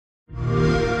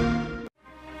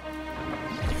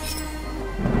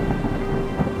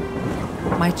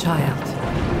My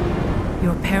child,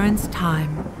 your parents'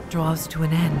 time draws to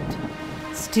an end.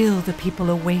 Still, the people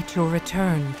await your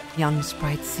return, young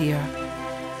Sprite Seer.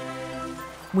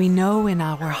 We know in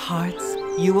our hearts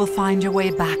you will find your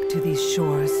way back to these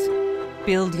shores.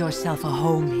 Build yourself a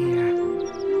home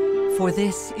here, for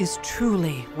this is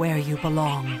truly where you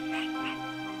belong.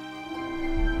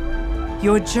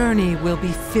 Your journey will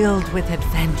be filled with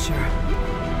adventure.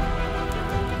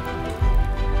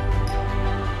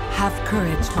 Have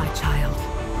courage, my child,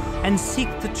 and seek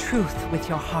the truth with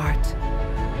your heart.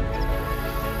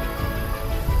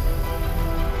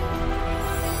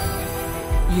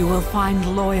 You will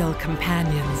find loyal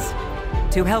companions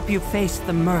to help you face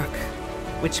the Murk,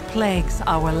 which plagues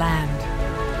our land.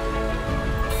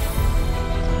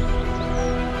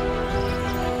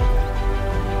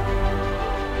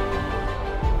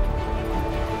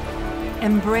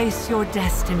 Embrace your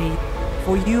destiny,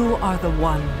 for you are the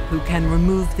one who can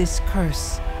remove this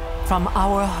curse from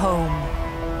our home.